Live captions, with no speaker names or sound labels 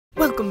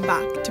Welcome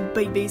back to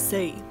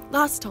BBC.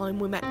 Last time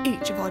we met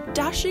each of our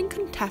dashing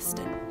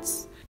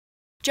contestants.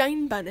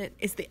 Jane Bennet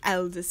is the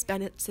eldest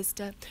Bennet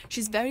sister.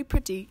 She's very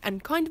pretty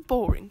and kind of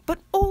boring,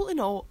 but all in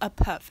all a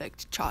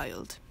perfect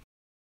child.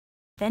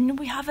 Then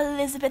we have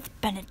Elizabeth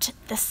Bennet,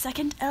 the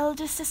second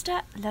eldest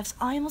sister, loves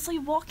aimlessly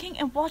walking,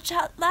 and watch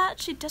out lad,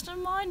 she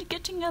doesn't mind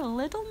getting a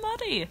little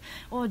muddy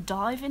or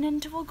diving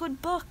into a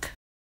good book.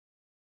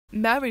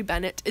 Mary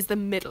Bennet is the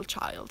middle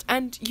child,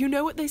 and you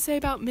know what they say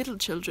about middle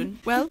children?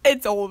 Well,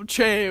 it's all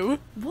true.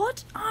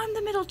 What? I'm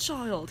the middle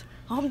child.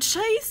 I'm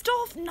chased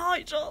off,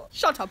 Nigel.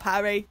 Shut up,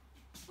 Harry.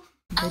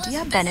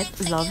 Lydia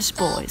Bennet loves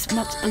boys,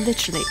 not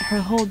literally her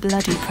whole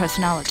bloody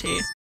personality.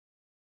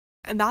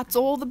 And that's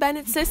all the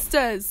Bennet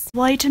sisters.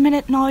 Wait a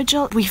minute,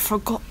 Nigel. We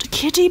forgot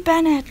Kitty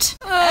Bennet.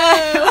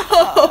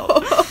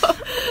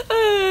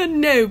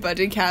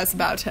 Nobody cares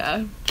about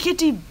her.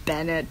 Kitty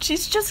Bennet,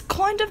 she's just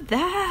kind of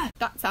there.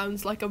 That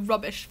sounds like a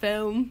rubbish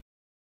film.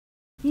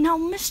 Now,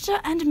 Mr.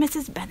 and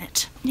Mrs.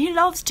 Bennet. He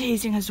loves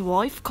teasing his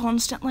wife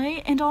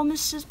constantly, and all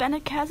Mrs.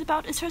 Bennet cares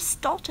about is her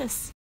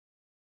status.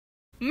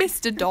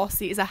 Mr.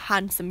 Darcy is a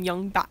handsome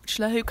young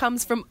bachelor who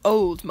comes from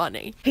old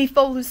money. He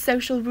follows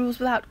social rules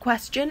without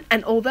question,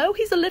 and although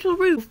he's a little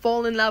rude, he'll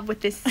fall in love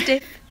with this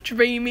stiff,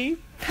 dreamy,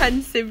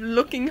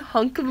 pensive-looking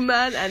hunk of a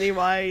man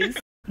anyways.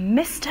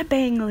 Mr.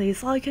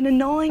 Bingley's like an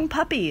annoying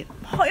puppy.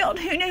 High on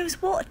who knows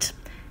what.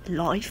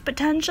 Life,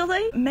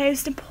 potentially.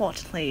 Most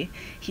importantly,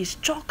 he's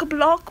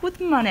chock-a-block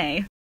with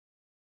money.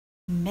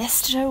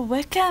 Mr.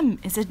 Wickham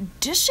is a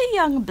dishy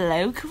young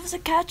bloke who's a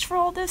catch for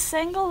all those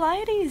single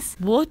ladies.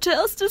 What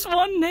else does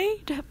one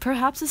need?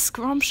 Perhaps a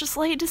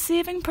scrumptiously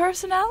deceiving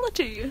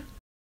personality.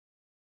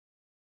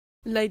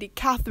 Lady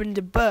Catherine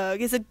de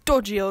Bourgh is a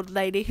dodgy old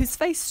lady whose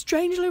face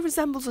strangely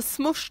resembles a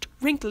smushed,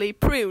 wrinkly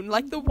prune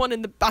like the one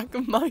in the back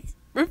of my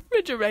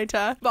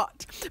refrigerator.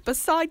 But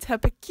besides her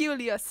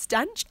peculiar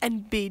stench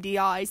and beady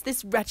eyes,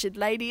 this wretched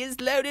lady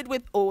is loaded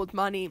with old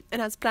money and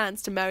has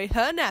plans to marry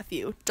her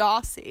nephew,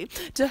 Darcy,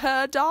 to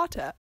her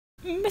daughter.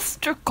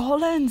 Mr.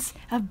 Collins,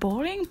 a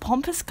boring,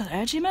 pompous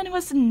clergyman who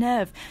has the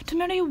nerve to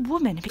marry a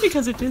woman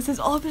because it is his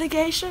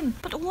obligation.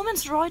 But a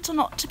woman's rights are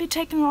not to be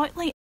taken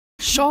lightly.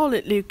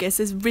 Charlotte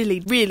Lucas is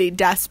really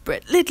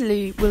desperate.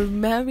 Literally will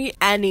marry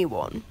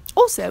anyone.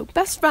 Also,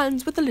 best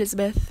friends with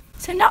Elizabeth.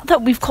 So now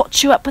that we've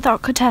caught you up with our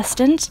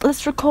contestants,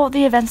 let's recall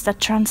the events that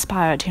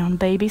transpired here on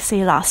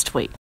BBC last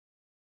week.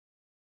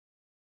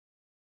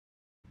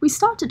 We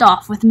started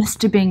off with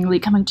Mr. Bingley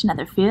coming to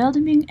Netherfield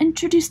and being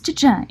introduced to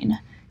Jane,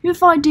 who,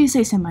 if I do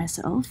say so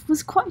myself,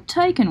 was quite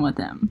taken with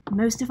him.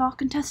 Most of our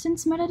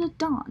contestants met at a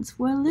dance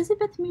where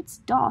Elizabeth meets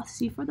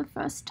Darcy for the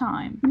first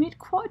time. He made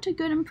quite a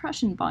good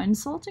impression by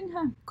insulting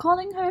her,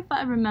 calling her, if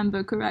I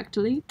remember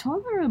correctly,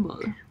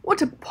 tolerable.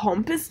 What a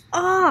pompous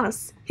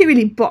ass! He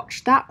really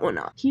botched that one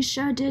up. He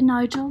sure did,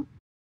 Nigel.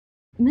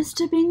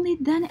 Mr. Bingley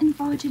then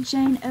invited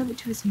Jane over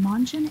to his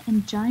mansion,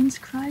 and Jane's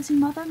crazy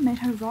mother made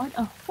her ride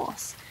a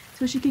horse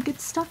so she could get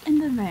stuck in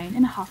the rain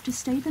and have to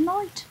stay the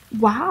night.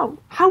 Wow,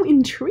 how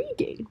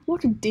intriguing!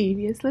 What a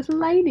devious little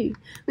lady.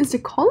 Mr.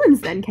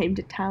 Collins then came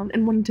to town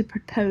and wanted to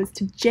propose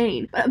to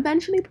Jane, but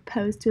eventually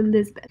proposed to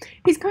Elizabeth.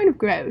 He's kind of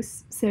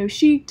gross, so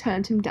she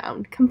turned him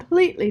down,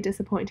 completely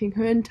disappointing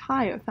her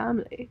entire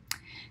family.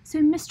 So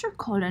Mr.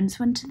 Collins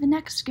went to the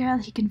next girl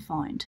he can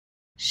find,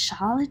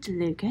 Charlotte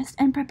Lucas,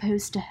 and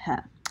proposed to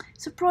her.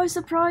 Surprise,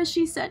 surprise,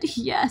 she said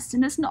yes,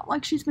 and it's not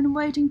like she's been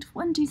waiting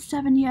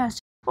 27 years.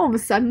 All of a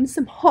sudden,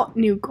 some hot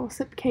new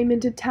gossip came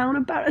into town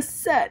about a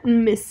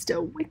certain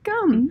Mr.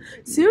 Wickham.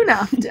 Soon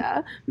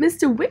after,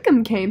 Mr.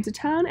 Wickham came to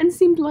town and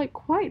seemed like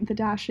quite the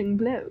dashing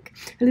bloke.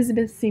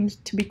 Elizabeth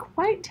seemed to be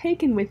quite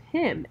taken with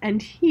him,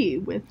 and he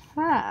with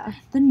her.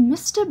 Then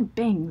Mr.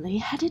 Bingley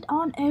headed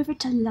on over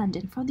to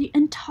London for the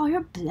entire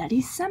bloody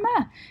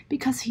summer,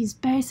 because he's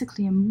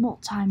basically a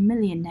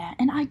multi-millionaire,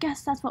 and I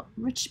guess that's what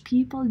rich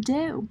people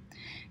do.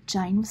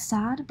 Jane was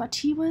sad, but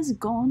he was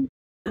gone.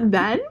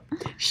 Then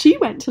she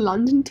went to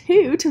London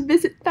too to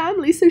visit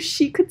family so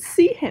she could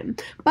see him,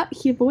 but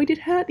he avoided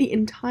her the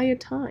entire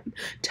time.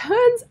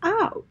 Turns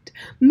out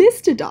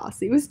Mr.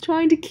 Darcy was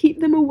trying to keep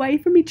them away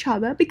from each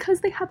other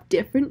because they have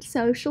different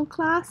social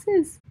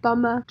classes.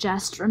 Bummer.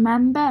 Just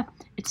remember,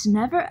 it's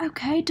never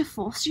okay to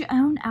force your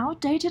own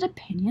outdated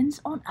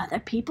opinions on other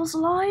people's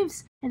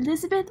lives.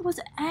 Elizabeth was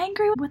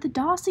angry with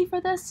Darcy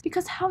for this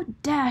because how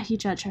dare he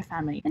judge her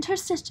family and her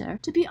sister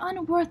to be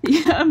unworthy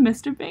of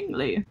Mr.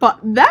 Bingley. But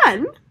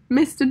then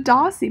Mr.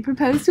 Darcy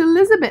proposed to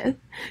Elizabeth.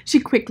 She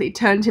quickly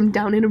turned him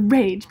down in a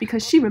rage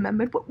because she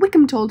remembered what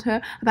Wickham told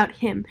her about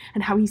him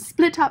and how he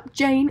split up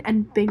Jane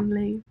and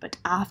Bingley. But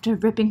after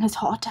ripping his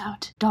heart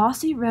out,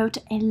 Darcy wrote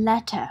a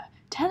letter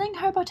telling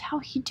her about how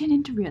he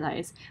didn't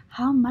realize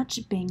how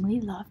much Bingley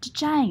loved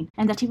Jane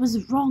and that he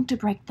was wrong to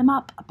break them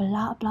up,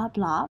 blah blah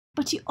blah.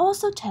 But he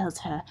also tells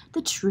her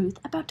the truth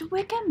about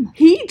Wickham.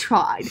 He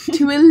tried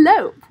to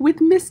elope with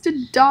Mr.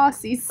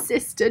 Darcy's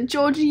sister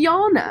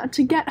Georgiana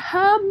to get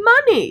her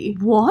money.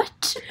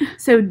 What?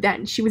 So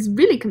then she was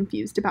really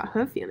confused about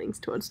her feelings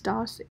towards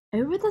Darcy.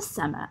 Over the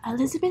summer,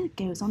 Elizabeth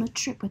goes on a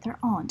trip with her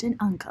aunt and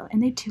uncle,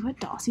 and they tour at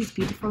Darcy's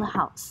beautiful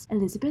house.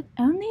 Elizabeth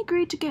only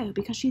agreed to go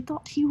because she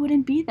thought he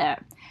wouldn't be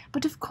there.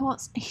 But of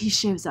course, he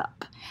shows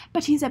up.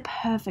 But he's a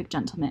perfect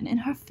gentleman,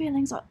 and her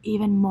feelings are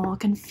even more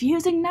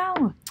confusing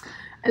now.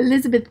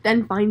 Elizabeth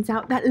then finds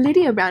out that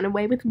Lydia ran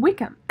away with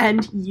Wickham,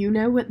 and you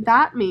know what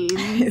that means.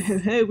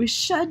 We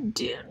sure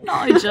do,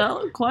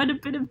 Nigel. Quite a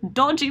bit of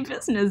dodgy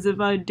business, if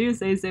I do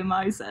say so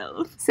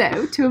myself.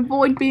 So, to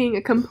avoid being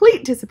a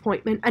complete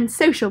disappointment and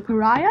social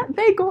pariah,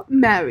 they got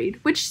married,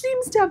 which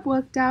seems to have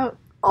worked out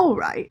all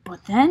right.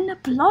 But then, a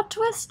plot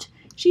twist.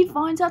 She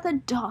finds out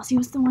that Darcy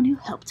was the one who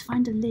helped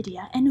find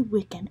Lydia and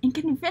Wickham and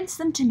convinced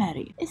them to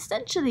marry,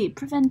 essentially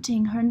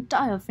preventing her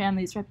entire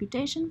family's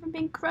reputation from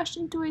being crushed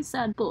into a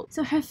sad ball.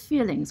 So her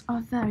feelings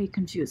are very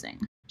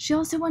confusing. She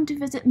also went to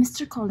visit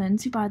Mr.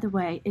 Collins, who, by the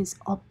way, is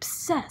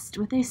obsessed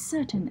with a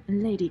certain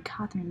Lady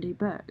Catherine de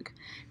Bourgh,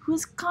 who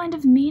is kind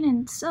of mean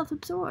and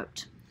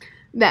self-absorbed.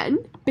 Then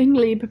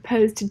Bingley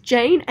proposed to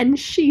Jane and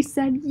she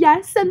said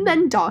yes, and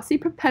then Darcy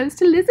proposed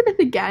to Elizabeth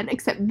again,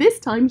 except this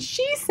time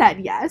she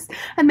said yes,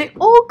 and they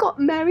all got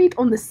married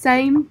on the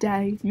same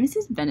day.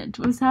 Mrs. Bennet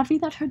was happy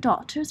that her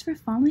daughters were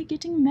finally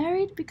getting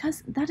married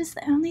because that is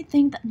the only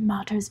thing that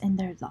matters in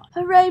their life.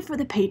 Hooray for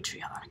the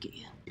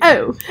patriarchy.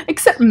 Oh,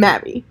 except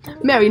Mary.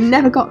 Mary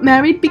never got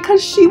married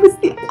because she was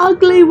the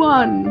ugly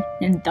one.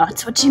 And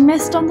that's what you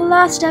missed on the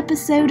last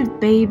episode of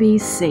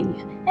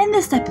BBC. In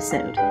this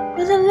episode,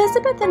 will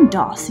Elizabeth and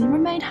Darcy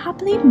remain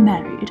happily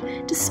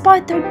married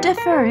despite their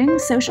differing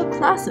social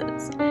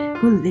classes?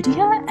 Will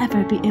Lydia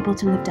ever be able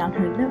to live down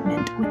her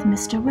elopement with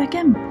Mr.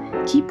 Wickham?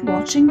 Keep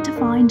watching to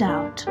find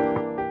out.